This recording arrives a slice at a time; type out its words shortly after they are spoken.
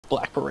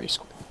Black Beret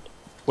Squad.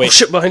 Wait. Oh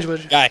shit, behind you.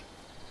 Guy.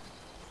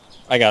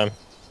 I got him.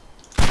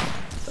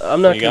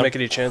 I'm not gonna make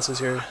any chances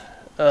here.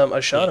 I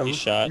shot him. He's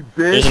shot.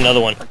 There's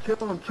another one. Kill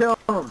him.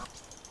 Hold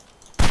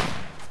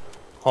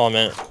on a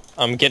minute.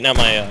 I'm getting out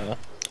my,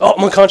 Oh,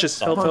 I'm unconscious.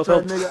 Help, help,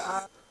 help.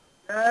 Nigga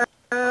out.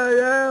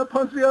 Yeah,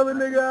 punch the other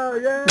nigga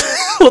out, yeah.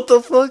 What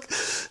the fuck?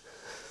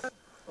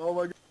 Oh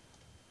my god.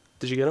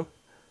 Did you get him?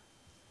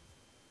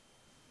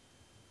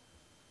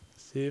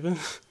 Steven?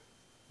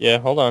 Yeah,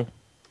 hold on.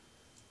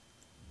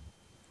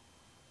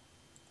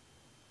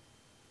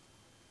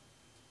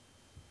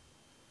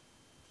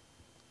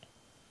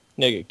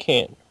 Nigga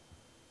can't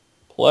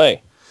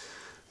play.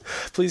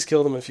 Please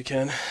kill them if you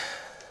can.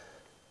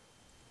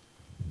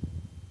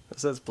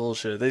 That's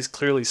bullshit. They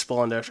clearly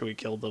spawned after we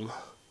killed them.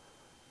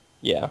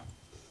 Yeah.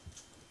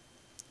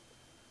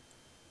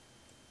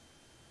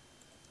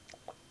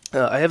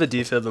 I have a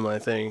defib in my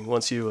thing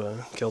once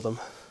you kill them.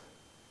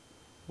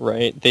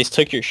 Right. They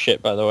took your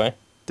shit, by the way.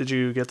 Did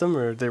you get them,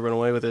 or did they run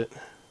away with it?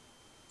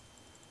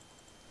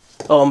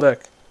 Oh, I'm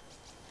back.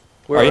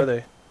 Where are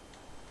they?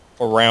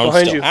 Around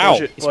behind still. you. Ow!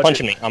 Watch it. He's Watch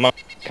punching it. me. I'm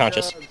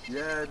unconscious.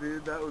 Yeah,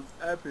 dude, that was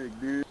epic,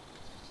 dude.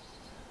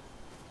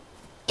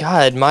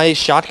 God, my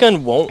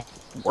shotgun won't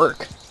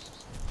work.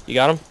 You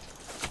got him?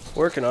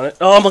 Working on it.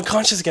 Oh, I'm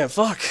unconscious again.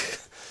 Fuck.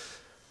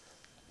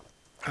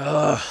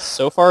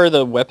 So far,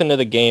 the weapon of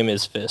the game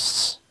is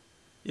fists.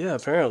 Yeah,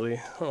 apparently.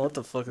 I don't know what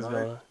the fuck is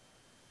going on.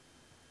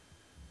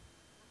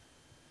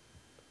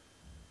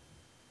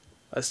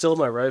 I still have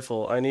my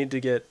rifle. I need to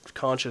get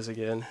conscious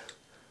again.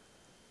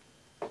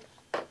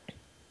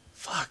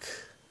 Fuck.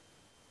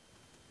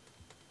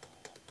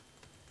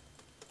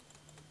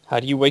 How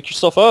do you wake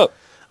yourself up?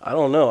 I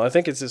don't know. I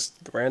think it's just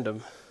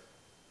random.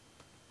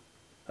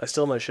 I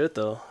still have my shit,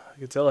 though. I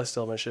can tell I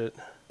still have my shit.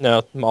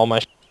 No, all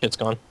my shit's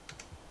gone.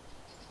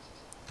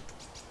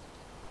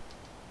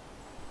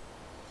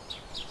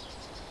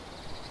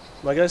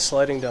 My guy's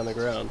sliding down the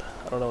ground.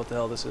 I don't know what the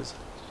hell this is.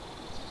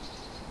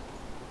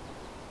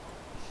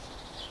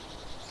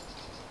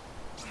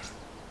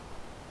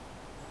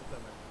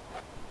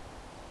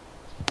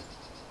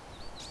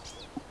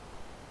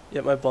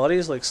 Yeah, my body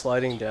is like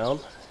sliding down,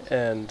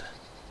 and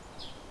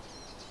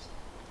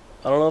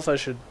I don't know if I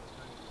should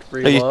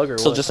relog or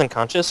Still what. just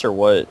unconscious or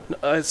what?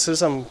 No, it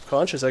says I'm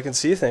conscious. I can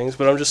see things,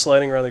 but I'm just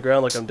sliding around the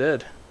ground like I'm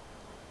dead.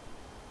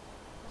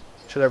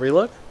 Should I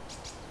relog?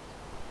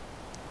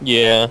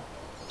 Yeah.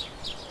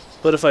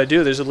 But if I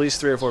do, there's at least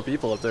 3 or 4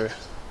 people up there.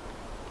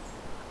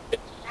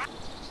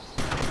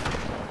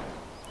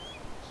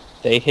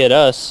 They hit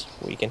us,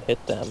 we can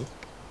hit them.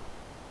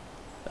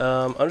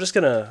 I'm just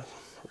gonna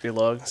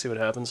relog, see what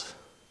happens.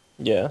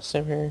 Yeah,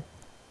 same here.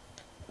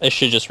 It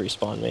should just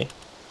respawn me.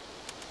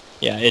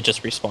 Yeah, it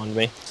just respawned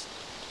me.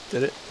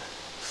 Did it?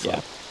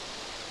 Yeah.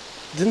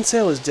 Didn't say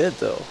I was dead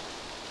though.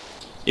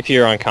 If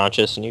you're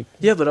unconscious and you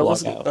Yeah, but I log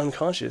wasn't out.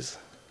 unconscious.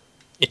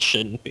 It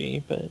shouldn't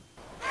be, but...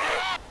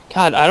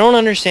 God, I don't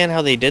understand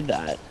how they did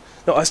that.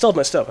 No, I still have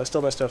my stuff. I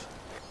still have my stuff.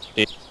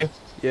 Did you?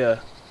 Yeah.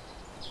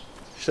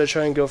 Should I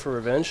try and go for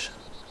revenge?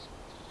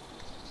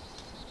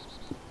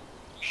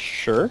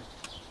 Sure.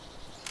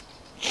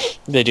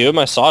 They do have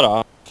my sawed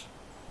off.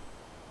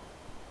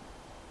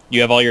 You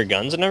have all your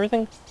guns and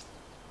everything?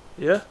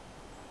 Yeah?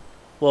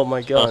 Well,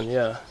 my gun,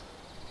 yeah.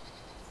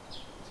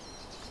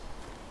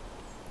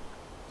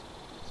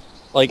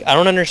 Like, I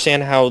don't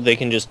understand how they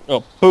can just,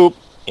 oh, poop,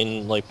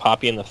 and, like,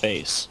 pop you in the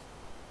face.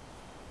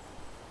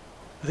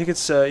 I think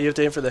it's, you have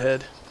to aim for the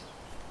head.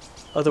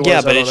 Otherwise,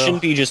 Yeah, but I it don't know.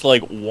 shouldn't be just,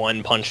 like,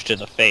 one punch to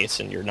the face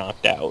and you're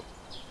knocked out.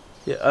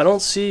 Yeah, I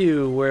don't see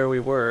you where we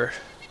were.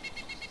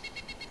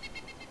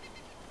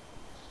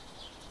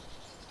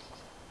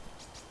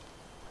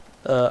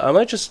 I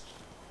might just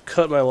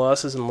cut my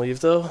losses and leave,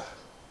 though.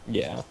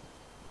 Yeah.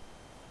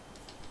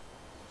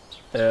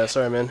 Yeah,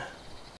 sorry, man.